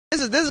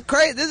is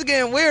crazy. This is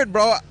getting weird,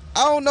 bro.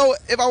 I don't know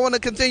if I want to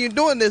continue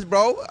doing this,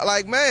 bro.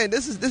 Like, man,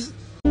 this is.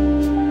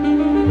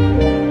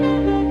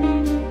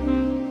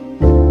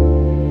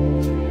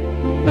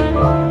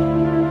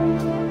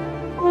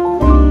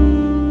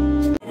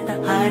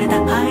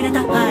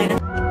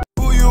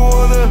 Who you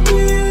wanna?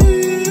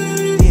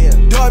 Yeah.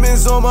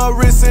 Diamonds on my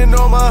wrist and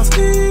on my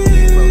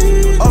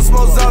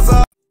Osmo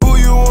Zaza. Who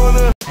you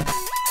wanna?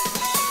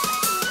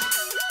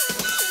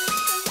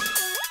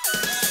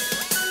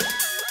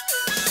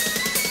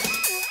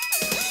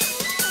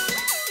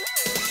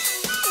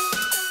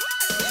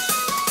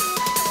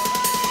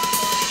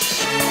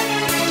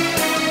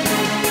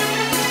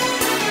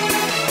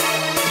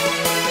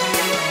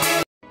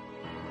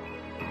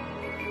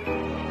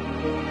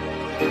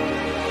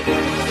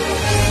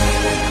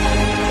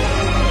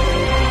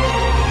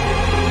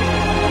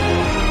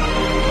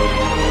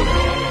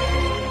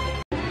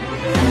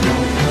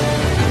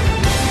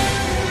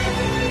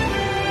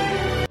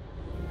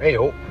 Hey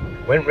up,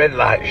 when red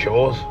light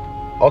shows,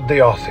 odd the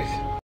horses.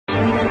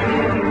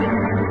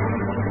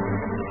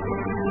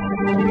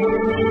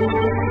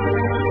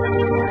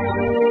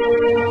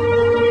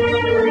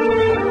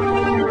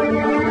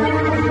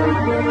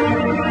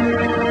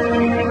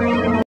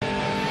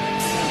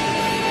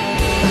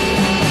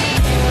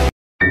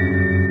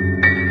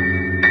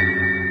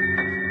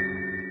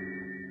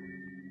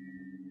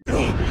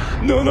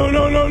 No.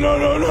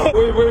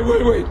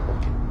 Wait.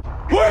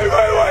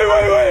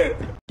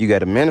 You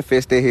gotta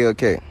manifest that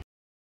Hellcat.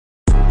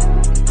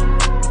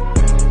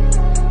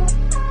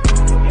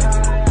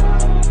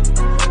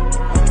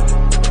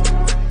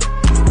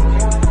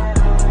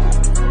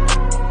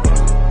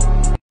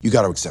 You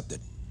gotta accept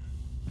it.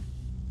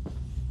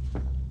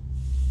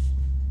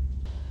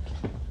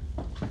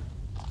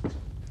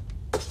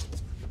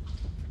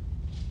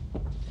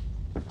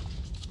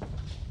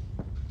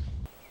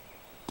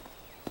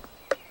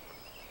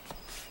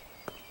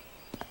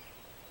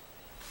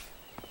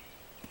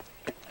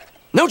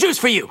 No juice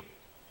for you!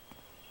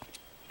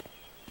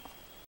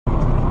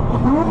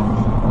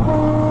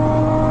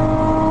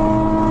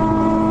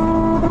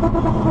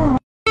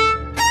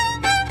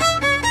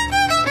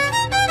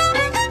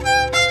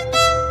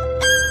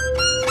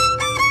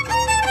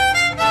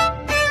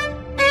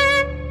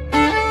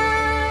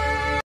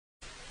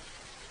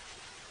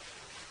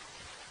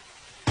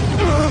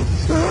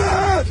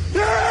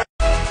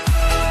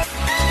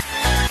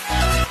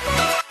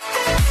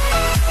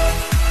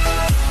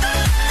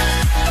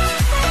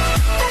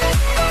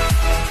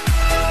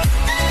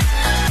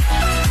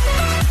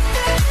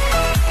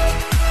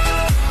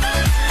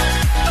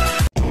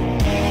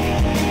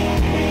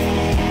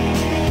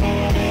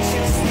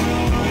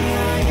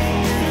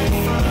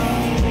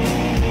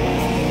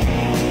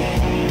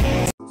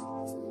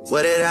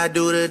 What did I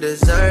do to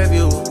deserve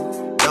you?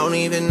 Don't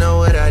even know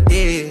what I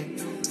did.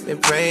 Been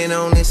praying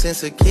on this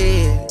since a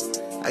kid.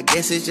 I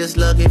guess it's just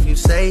luck if you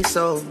say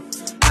so.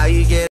 How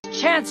you get a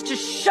chance to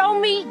show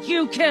me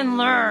you can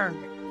learn?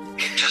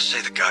 Just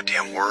say the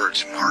goddamn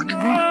words, Mark.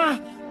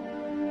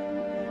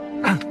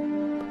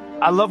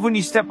 I love when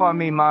you step on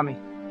me, Mommy.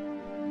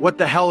 What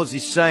the hell is he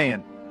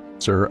saying?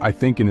 Sir, I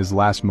think in his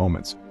last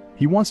moments,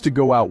 he wants to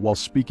go out while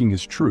speaking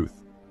his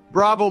truth.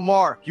 Bravo,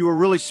 Mark. You were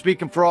really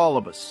speaking for all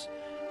of us.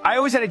 I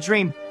always had a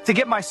dream to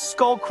get my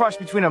skull crushed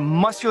between a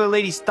muscular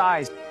lady's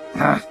thighs.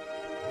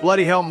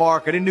 Bloody hell,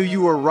 Mark. I didn't know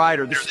you were a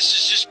writer. This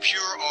is just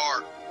pure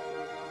art.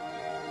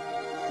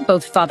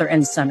 Both father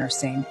and son are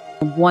sane.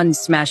 One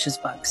smashes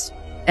bugs,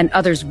 and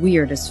other's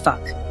weird as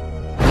fuck.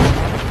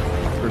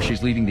 Or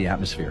she's leaving the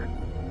atmosphere.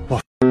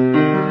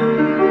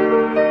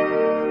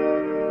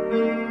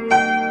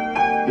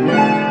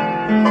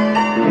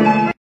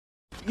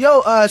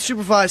 Yo,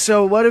 Superfly,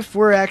 so what if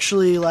we're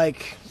actually,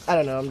 like, I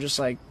don't know, I'm just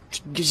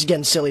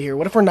getting silly here.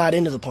 What if we're not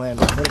into the plan?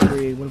 What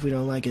if we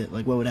don't like it?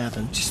 Like, what would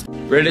happen?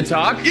 Ready to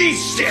talk? Eat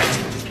shit!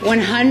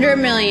 100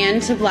 million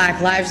to Black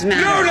Lives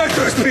Matter. No, not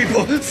those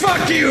people!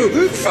 Fuck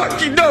you!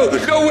 Fuck you! No,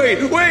 wait!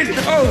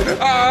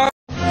 Oh,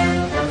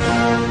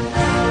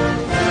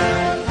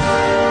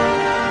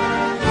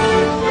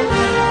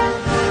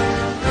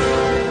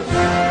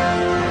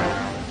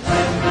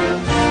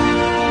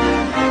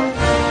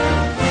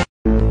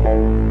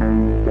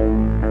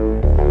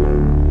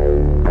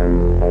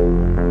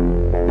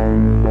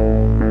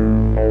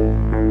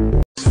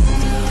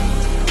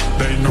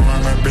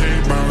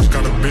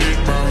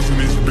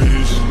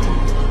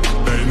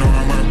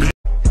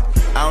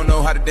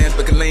 dance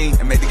but can lean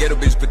and make the ghetto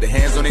bitches put their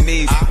hands on their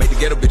knees. Make the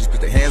ghetto bitches put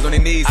their hands on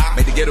their knees.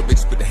 Make the ghetto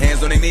bitches put their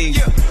hands on their knees.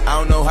 I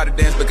don't know how to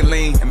dance but can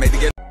lean and make the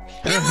ghetto.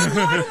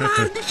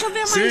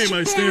 Sim,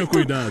 mas tenha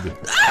cuidado.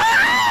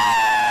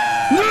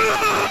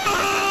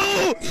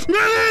 Não!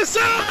 Melissa!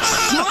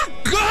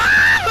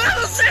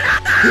 Socorro,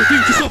 Senada! Eu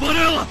tenho que salvar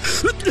ela!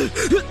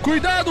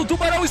 Cuidado, o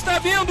tubarão está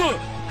vindo!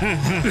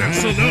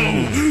 Essa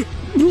não!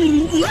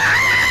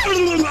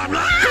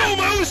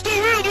 Calma, eu estou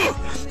indo!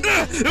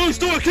 Eu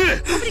estou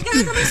aqui!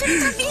 Obrigada, mas ele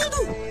está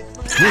vindo!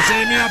 Você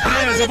é minha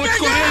presa, eu vou te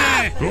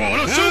comer!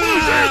 Ora, seu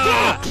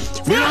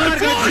nojento! Me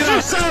larga,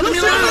 desgraçado, me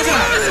larga!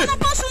 Eu não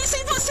posso ir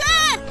sem você!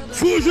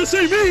 fuja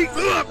sem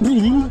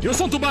mim! Eu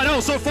sou um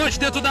tubarão, sou forte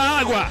dentro da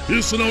água!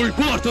 Isso não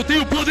importa, eu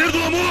tenho o poder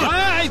do amor!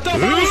 Ah, então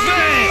vamos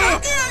ver!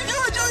 Alguém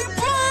ajude, eu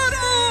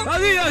imploro!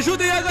 Ali,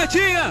 ajudem a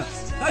gatinha!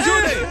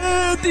 Ajudem!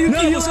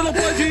 Não, você não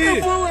pode ir!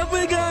 Eu vou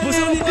pegar você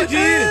não pode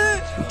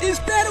ir!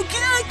 Espera, o que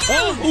é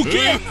aquilo? Oh, o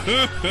quê?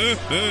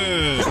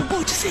 Não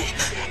pode ser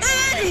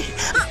ele!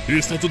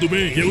 Está tudo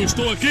bem, eu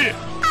estou aqui!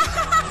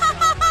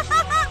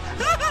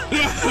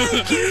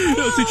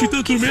 Eu senti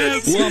tanto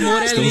medo! O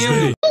amor é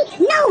lindo!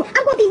 No,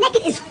 I'm gonna be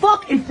naked as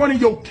fuck in front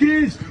of your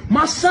kids.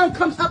 My son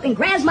comes up and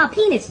grabs my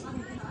penis.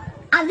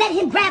 I let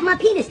him grab my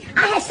penis.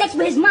 I had sex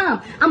with his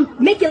mom. I'm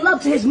making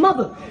love to his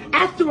mother.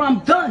 After I'm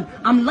done,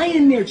 I'm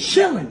laying there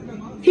chilling.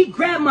 He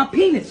grabbed my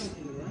penis.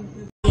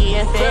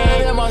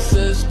 Fed in my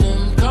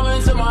system,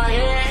 coming to my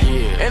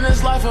head. In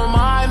this life of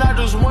mine, I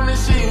just wanna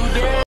see you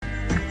dead.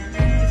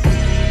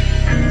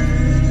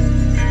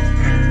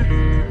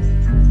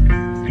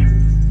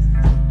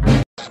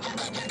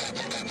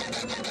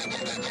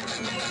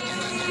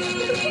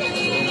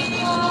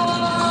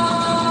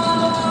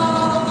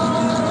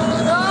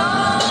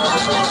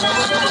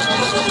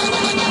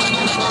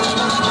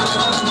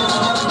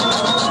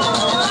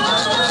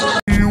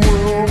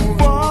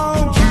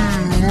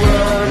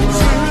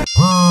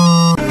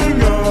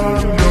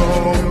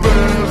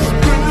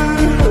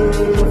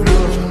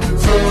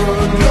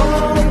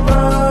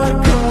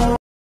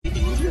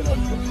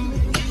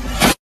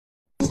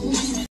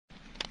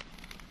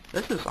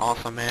 This is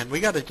awesome, man. We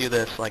gotta do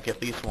this like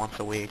at least once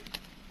a week.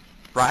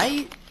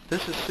 Right?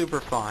 This is super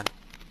fun.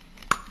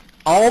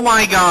 Oh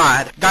my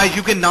god! Guys,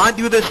 you cannot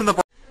do this in the...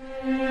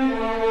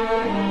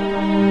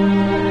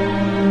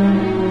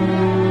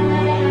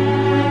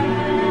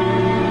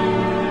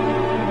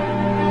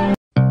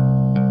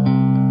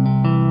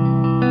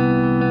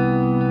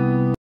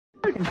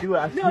 I can do it,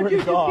 I swear to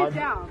God.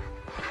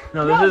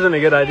 No, this isn't a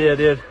good idea,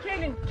 dude.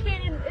 Kaden,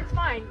 it's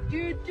fine.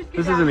 Dude, just get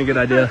This down. isn't a good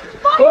idea.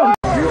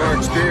 You are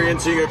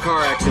experiencing a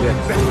car accident.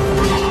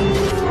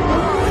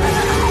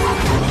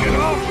 Get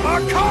off my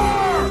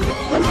car!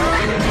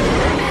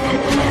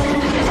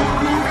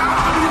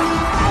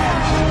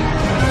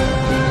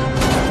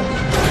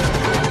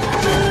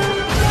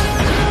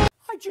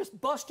 I just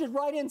busted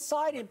right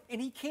inside him,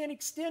 and he can't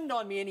extend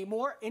on me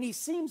anymore, and he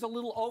seems a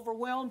little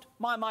overwhelmed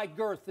by my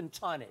girth and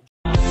tonnage.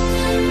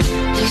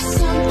 There's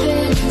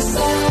something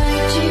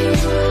inside you.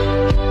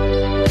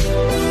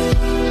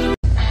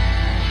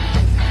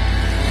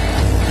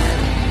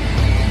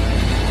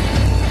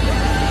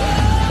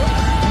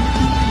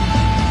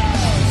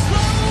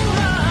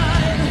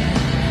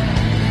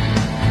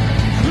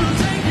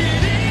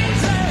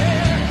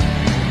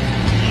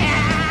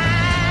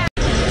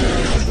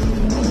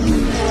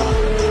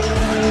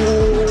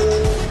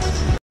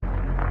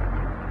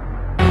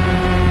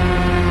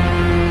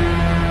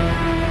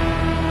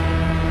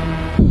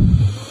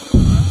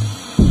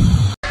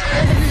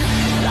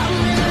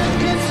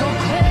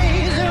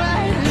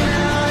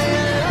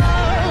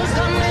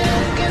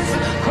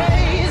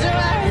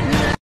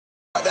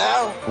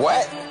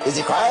 What? Is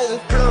he crazy?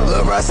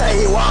 Little bro say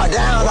he walked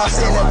down, I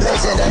seen the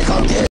bitch and they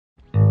come get it.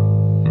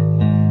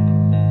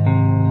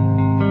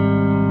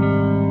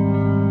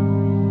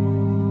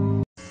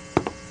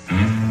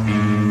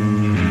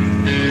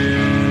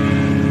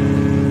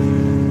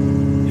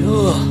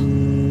 Yo,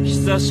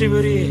 久し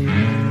ぶり。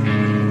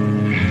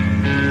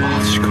マ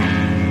ジか。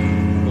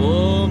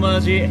大マ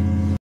ジ。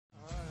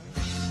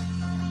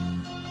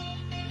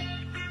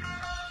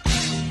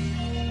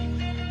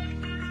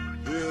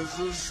There's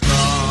a starman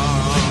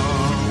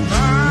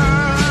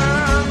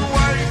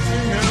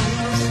waiting in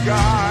the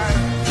sky.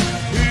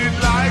 He'd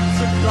like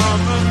to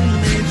come and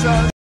meet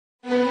us.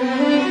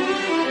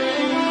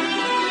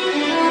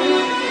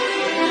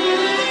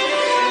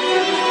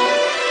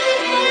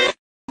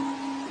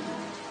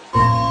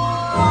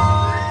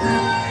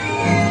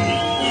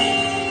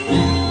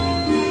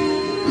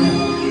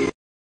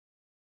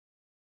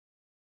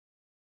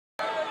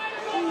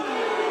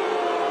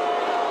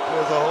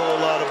 There's a whole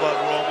lot about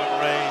Roman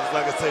Reigns.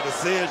 Like I say, to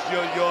say it's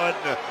your yard,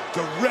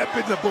 to rep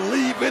it, to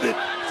believe in it.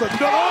 So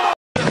no!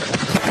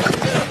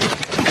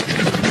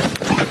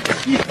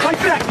 Fight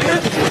back,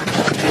 man!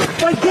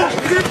 Fight back,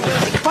 man!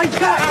 Fight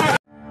back!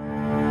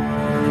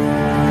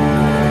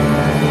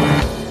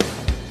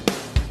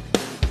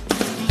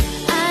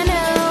 I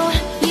know,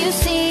 you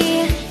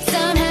see,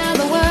 somehow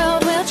the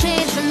world will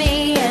change for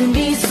me and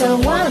be so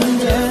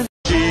wonderful.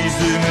 沈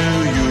む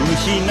夕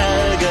日眺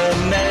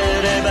め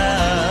れば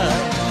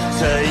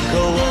最高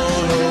の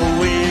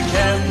ウィーケ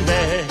ンドで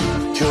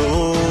今日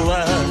は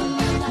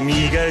磨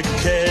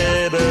け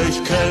ば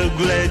光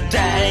るダ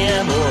イ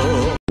ヤモン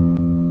ド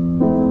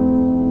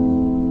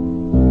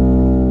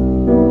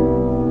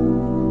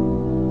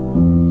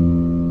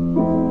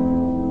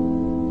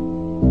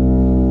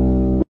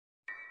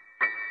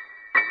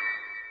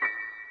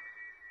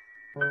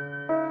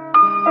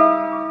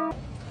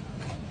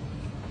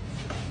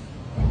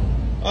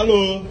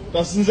Hallo,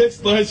 das sind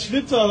 36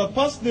 Liter, das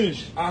passt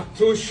nicht. Ach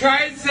du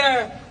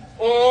Scheiße!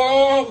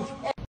 Oh!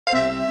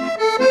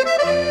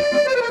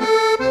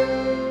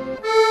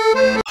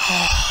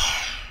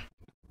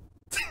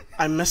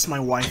 I miss my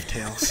wife,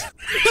 Tails.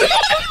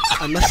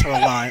 I miss her a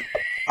lot.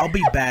 I'll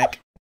be back.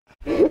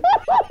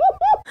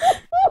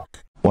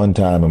 One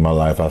time in my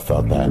life I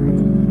felt that.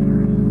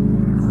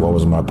 What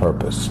was my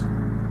purpose?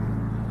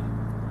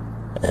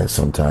 And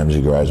sometimes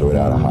you graduate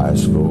out of high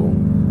school,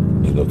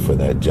 you look for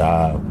that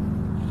job,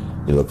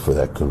 you look for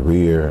that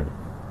career,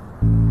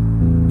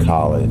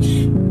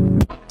 college.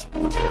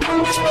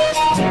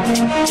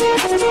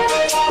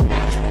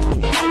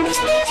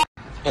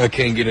 I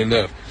can't get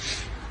enough.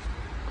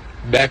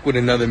 Back with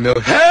another meal.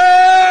 Hey!